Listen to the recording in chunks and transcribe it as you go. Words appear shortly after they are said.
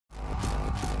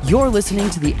You're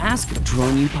listening to the Ask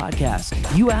Drone U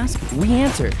podcast. You ask, we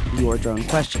answer your drone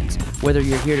questions. Whether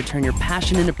you're here to turn your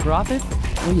passion into profit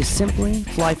or you simply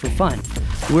fly for fun.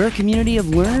 We're a community of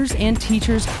learners and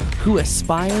teachers who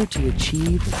aspire to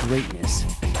achieve greatness.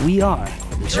 We are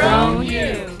Drone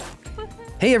U.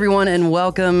 Hey everyone, and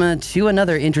welcome to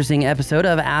another interesting episode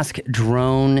of Ask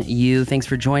Drone U. Thanks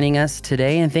for joining us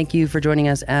today, and thank you for joining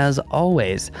us as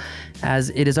always, as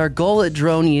it is our goal at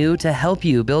Drone U to help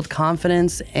you build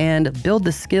confidence and build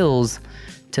the skills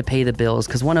to pay the bills,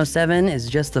 because 107 is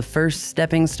just the first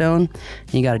stepping stone,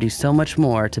 and you got to do so much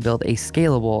more to build a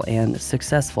scalable and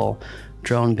successful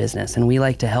drone business. And we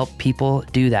like to help people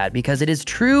do that because it is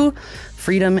true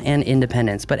freedom and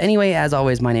independence. But anyway, as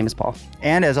always, my name is Paul.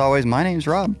 And as always, my name's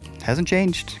Rob. Hasn't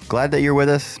changed. Glad that you're with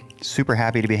us. Super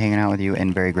happy to be hanging out with you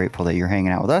and very grateful that you're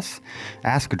hanging out with us.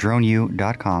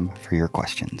 AskDroneU.com for your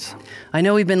questions. I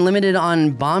know we've been limited on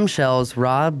bombshells,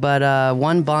 Rob, but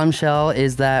one bombshell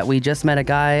is that we just met a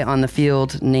guy on the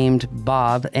field named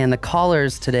Bob, and the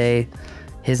callers today,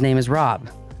 his name is Rob,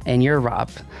 and you're Rob.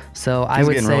 So I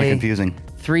would say really confusing.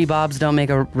 3 Bobs don't make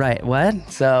a right. What?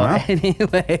 So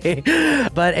anyway,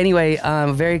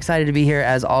 very excited to be here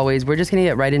as always. We're just going to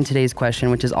get right into today's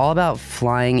question, which is all about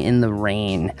flying in the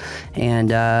rain. And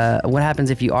what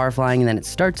happens if you are flying and then it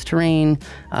starts to rain?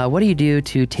 What do you do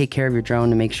to take care of your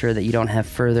drone to make sure that you don't have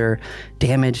further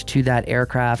damage to that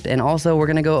aircraft? And also we're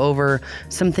going to go over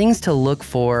some things to look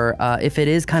for if it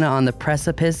is kind of on the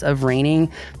precipice of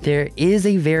raining. There is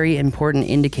a very important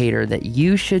indicator that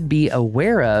you should be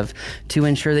aware of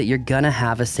to ensure that you're gonna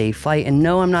have a safe flight. And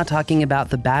no, I'm not talking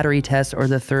about the battery test or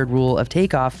the third rule of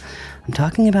takeoff. I'm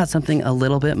talking about something a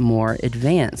little bit more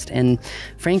advanced. And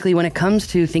frankly, when it comes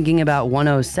to thinking about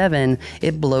 107,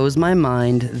 it blows my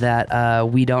mind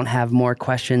that we don't have more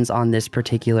questions on this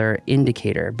particular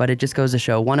indicator. But it just goes to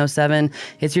show 107,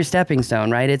 it's your stepping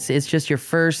stone, right? It's just your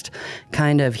first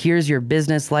kind of, here's your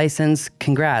business license,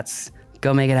 congrats,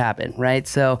 go make it happen, right?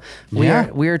 So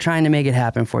we're trying to make it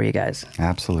happen for you guys.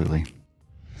 Absolutely.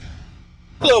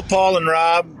 Hello, Paul and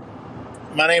Rob.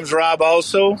 My name's Rob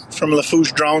also from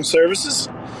LaFouche Drone Services.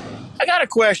 I got a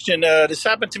question. This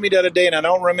happened to me the other day, and I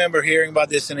don't remember hearing about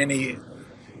this in any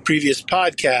previous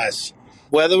podcasts.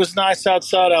 Weather was nice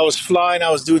outside. I was flying.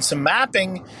 I was doing some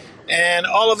mapping, and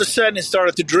all of a sudden it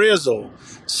started to drizzle.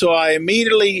 So I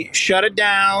immediately shut it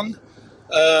down,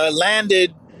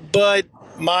 landed, but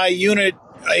my unit,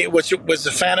 which was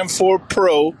the Phantom 4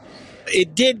 Pro,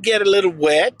 it did get a little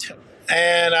wet,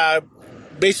 and I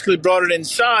basically brought it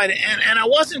inside, and I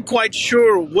wasn't quite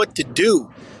sure what to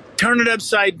do. Turn it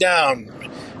upside down.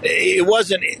 It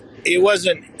wasn't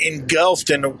engulfed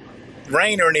in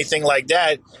rain or anything like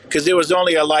that because there was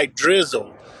only a light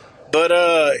drizzle. But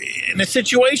in a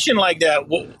situation like that,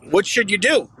 what should you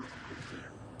do?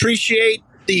 Appreciate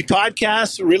the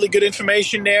podcast. Really good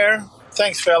information there.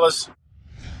 Thanks, fellas.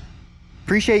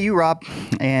 Appreciate you, Rob.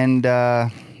 And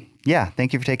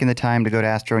thank you for taking the time to go to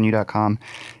AskDroneU.com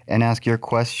and ask your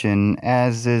question.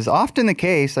 As is often the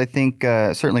case, I think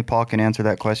certainly Paul can answer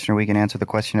that question, or we can answer the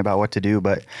question about what to do,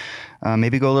 but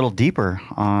maybe go a little deeper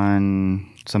on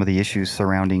some of the issues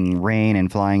surrounding rain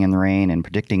and flying in the rain and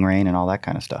predicting rain and all that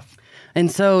kind of stuff. And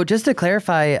so just to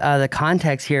clarify the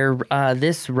context here,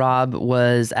 this Rob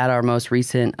was at our most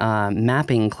recent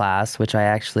mapping class, which I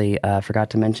actually forgot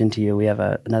to mention to you. We have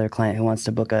another client who wants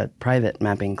to book a private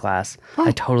mapping class. Oh.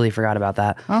 I totally forgot about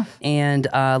that. Oh. And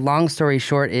long story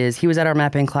short is he was at our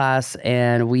mapping class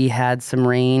and we had some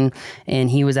rain, and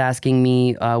he was asking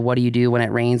me, what do you do when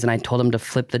it rains? And I told him to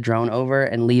flip the drone over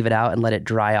and leave it out and let it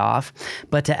dry off.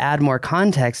 But to add more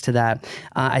context to that,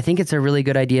 I think it's a really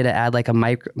good idea to add like a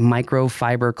microfiber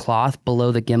cloth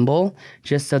below the gimbal,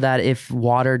 just so that if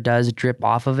water does drip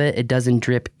off of it, it doesn't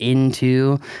drip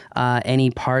into any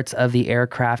parts of the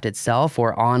aircraft itself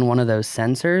or on one of those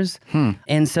sensors.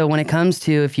 And so when it comes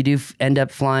to, if you do end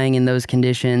up flying in those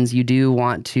conditions, you do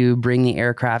want to bring the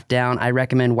aircraft down. I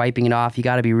recommend wiping it off. You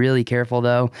got to be really careful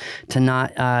though to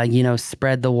not,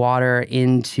 spread the water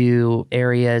into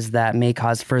areas that may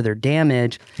cause further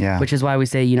damage, which is why we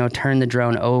say, turn the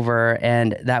drone over,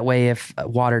 and that way if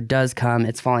water does come,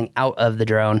 it's falling out of the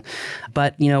drone.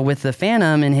 But, with the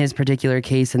Phantom in his particular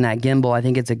case in that gimbal, I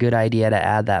think it's a good idea to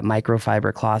add that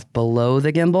microfiber cloth below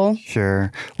the gimbal.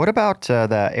 Sure. What about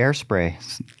the air spray?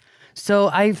 So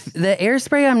the air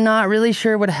spray, I'm not really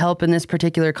sure would help in this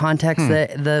particular context.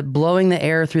 The blowing the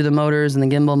air through the motors and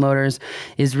the gimbal motors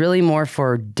is really more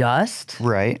for dust,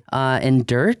 right, and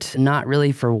dirt, not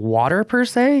really for water per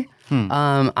se.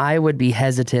 I would be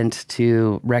hesitant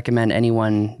to recommend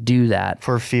anyone do that.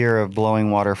 For fear of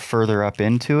blowing water further up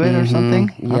into it or something?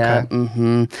 Yeah.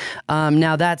 Okay.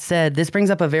 Now, that said, this brings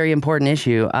up a very important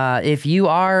issue. If you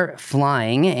are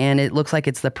flying and it looks like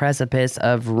it's the precipice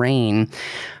of rain,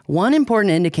 one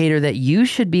important indicator that you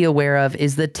should be aware of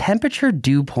is the temperature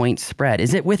dew point spread.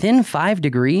 Is it within 5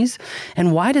 degrees?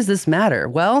 And why does this matter?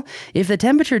 Well, if the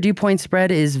temperature dew point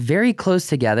spread is very close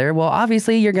together, well,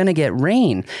 obviously you're going to get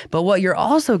rain. But what you're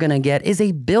also going to get is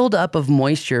a buildup of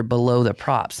moisture below the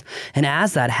props. And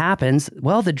as that happens,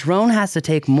 well, the drone has to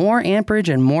take more amperage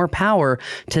and more power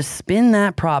to spin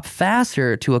that prop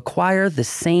faster to acquire the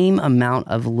same amount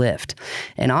of lift.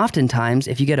 And oftentimes,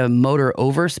 if you get a motor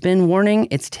overspin warning,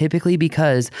 it's typically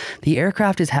because the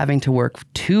aircraft is having to work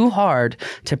too hard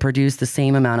to produce the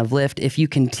same amount of lift. If you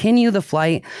continue the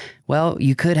flight, well,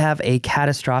 you could have a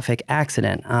catastrophic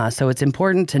accident. So it's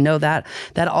important to know that.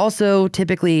 That also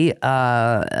typically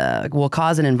will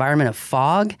cause an environment of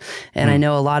fog. And I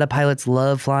know a lot of pilots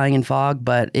love flying in fog,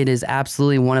 but it is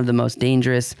absolutely one of the most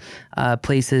dangerous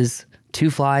places to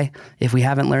fly. If we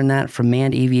haven't learned that from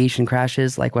manned aviation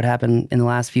crashes, like what happened in the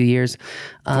last few years.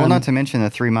 Well, not to mention the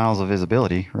 3 miles of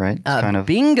visibility, right? It's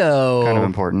bingo. Kind of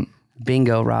important.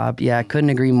 Bingo, Rob. Yeah, I couldn't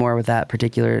agree more with that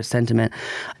particular sentiment.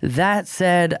 That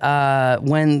said,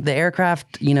 when the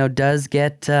aircraft, does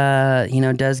get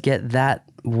that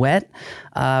wet,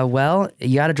 well,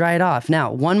 you got to dry it off.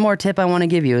 Now, one more tip I want to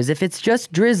give you is if it's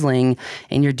just drizzling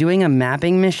and you're doing a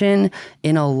mapping mission,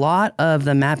 in a lot of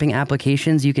the mapping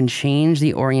applications, you can change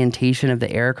the orientation of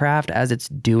the aircraft as it's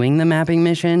doing the mapping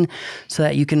mission so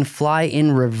that you can fly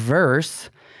in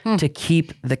reverse to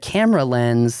keep the camera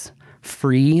lens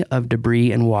free of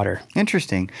debris and water.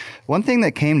 Interesting. One thing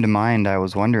that came to mind I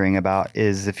was wondering about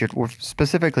is if we're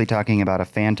specifically talking about a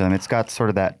Phantom, it's got sort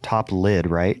of that top lid,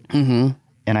 right? Mm-hmm.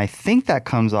 And I think that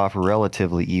comes off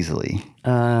relatively easily.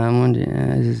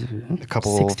 A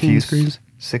couple 16 screws?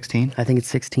 16? I think it's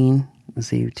 16. Let's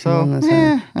see.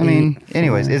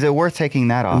 Anyways, is it worth taking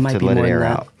that off to let it air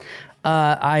out?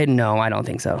 I don't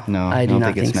think so. No, I don't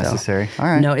think it's necessary. So. All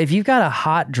right. No, if you've got a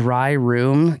hot, dry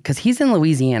room, because he's in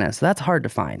Louisiana, so that's hard to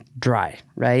find. Dry,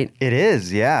 right? It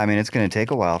is, yeah. I mean, it's going to take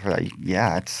a while for that.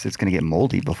 Yeah, it's going to get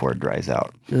moldy before it dries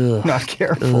out. Ugh. Not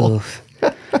careful.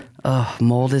 Oh,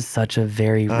 mold is such a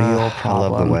very real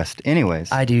problem. I love the West.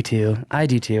 Anyways. I do too.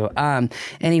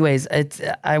 Anyways,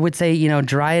 I would say,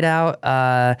 dry it out.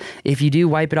 If you do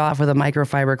wipe it off with a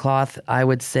microfiber cloth, I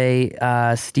would say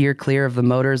steer clear of the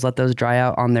motors. Let those dry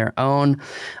out on their own.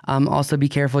 Also be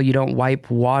careful you don't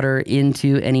wipe water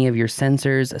into any of your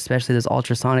sensors, especially those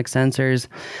ultrasonic sensors.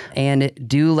 And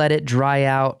do let it dry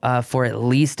out for at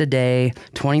least a day,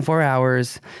 24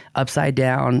 hours, upside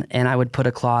down. And I would put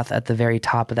a cloth at the very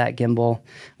top of that gimbal.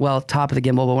 Well, top of the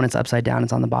gimbal, but when it's upside down,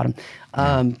 it's on the bottom.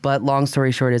 But long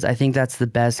story short is I think that's the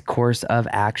best course of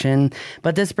action.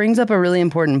 But this brings up a really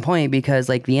important point because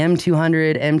like the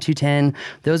M200, M210,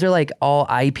 those are like all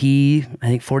IP, I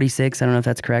think 46, I don't know if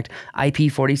that's correct,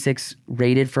 IP 46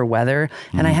 rated for weather.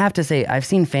 And I have to say, I've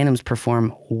seen Phantoms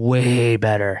perform way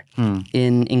better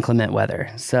in inclement weather.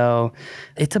 So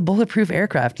it's a bulletproof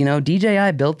aircraft.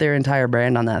 DJI built their entire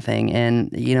brand on that thing.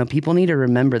 And, people need to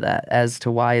remember that as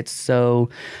to why it's so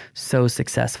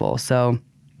successful. So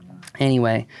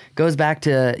anyway, goes back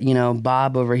to,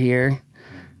 Bob over here.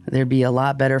 There'd be a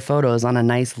lot better photos on a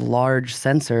nice large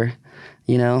sensor,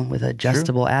 with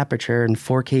adjustable aperture and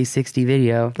 4K 60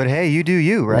 video. But hey, you do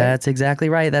you, right? That's exactly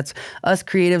right. That's us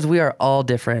creatives. We are all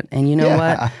different. And you know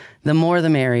what? The more the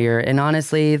merrier. And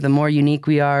honestly, the more unique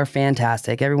we are,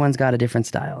 fantastic. Everyone's got a different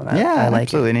style. And I like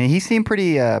absolutely. It. And he seemed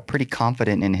pretty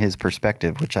confident in his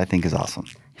perspective, which I think is awesome.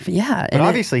 Yeah. But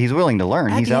obviously, he's willing to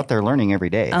learn. He's out there learning every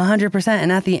day. 100%.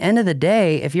 And at the end of the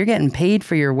day, if you're getting paid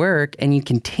for your work and you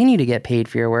continue to get paid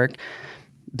for your work,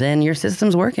 then your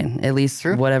system's working, at least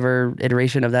whatever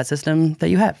iteration of that system that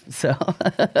you have. So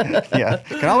yeah,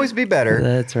 can always be better.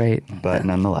 That's right. But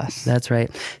nonetheless. That's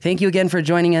right. Thank you again for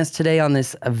joining us today on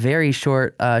this very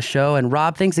short show. And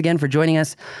Rob, thanks again for joining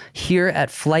us here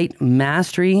at Flight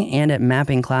Mastery and at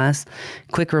Mapping Class.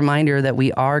 Quick reminder that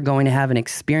we are going to have an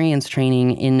experience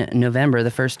training in November,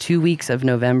 the first 2 weeks of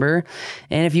November.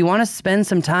 And if you want to spend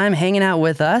some time hanging out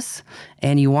with us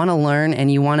and you want to learn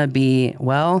and you want to be,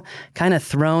 kind of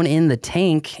thrown in the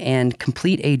tank and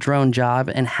complete a drone job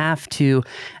and have to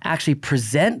actually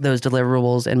present those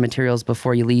deliverables and materials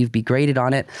before you leave, be graded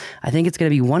on it, I think it's going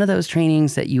to be one of those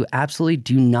trainings that you absolutely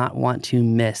do not want to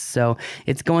miss. So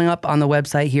it's going up on the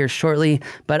website here shortly,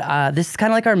 but this is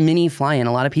kind of like our mini fly-in.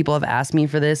 A lot of people have asked me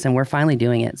for this and we're finally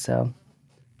doing it, so.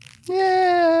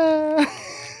 Yeah.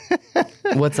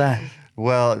 What's that?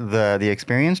 Well, the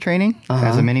experience training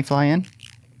as a mini fly-in,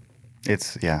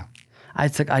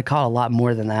 I'd call it a lot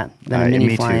more than that, than a me mini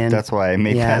too. fly-in. That's why I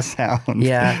made that sound.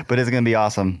 Yeah. But it's going to be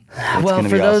awesome. Well,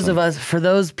 for those of us, for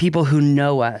those people who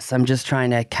know us, I'm just trying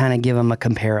to kind of give them a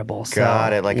comparable.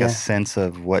 Got it. Like a sense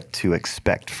of what to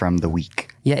expect from the week.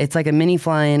 Yeah, it's like a mini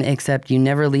fly-in, except you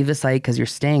never leave the site because you're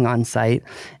staying on site,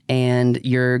 and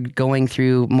you're going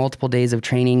through multiple days of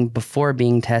training before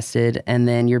being tested, and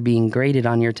then you're being graded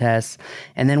on your tests.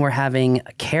 And then we're having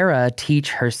Kara teach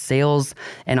her sales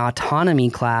and autonomy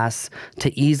class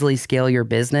to easily scale your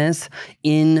business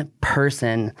in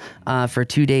person for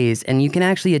 2 days. And you can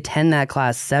actually attend that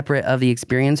class separate of the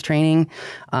experience training.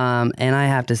 And I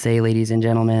have to say, ladies and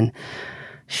gentlemen,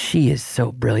 she is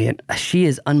so brilliant. She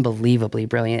is unbelievably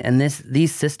brilliant. And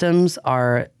these systems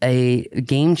are a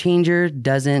game changer,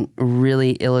 doesn't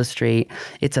really illustrate.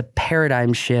 It's a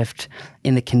paradigm shift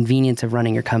in the convenience of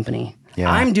running your company.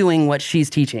 Yeah. I'm doing what she's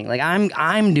teaching. Like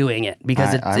I'm doing it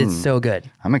because it's so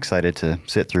good. I'm excited to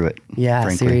sit through it. Yeah,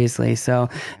 frankly. Seriously. So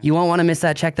you won't want to miss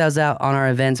that. Check those out on our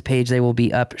events page. They will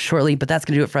be up shortly. But that's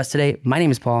going to do it for us today. My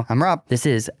name is Paul. I'm Rob. This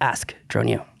is Ask Drone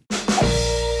U.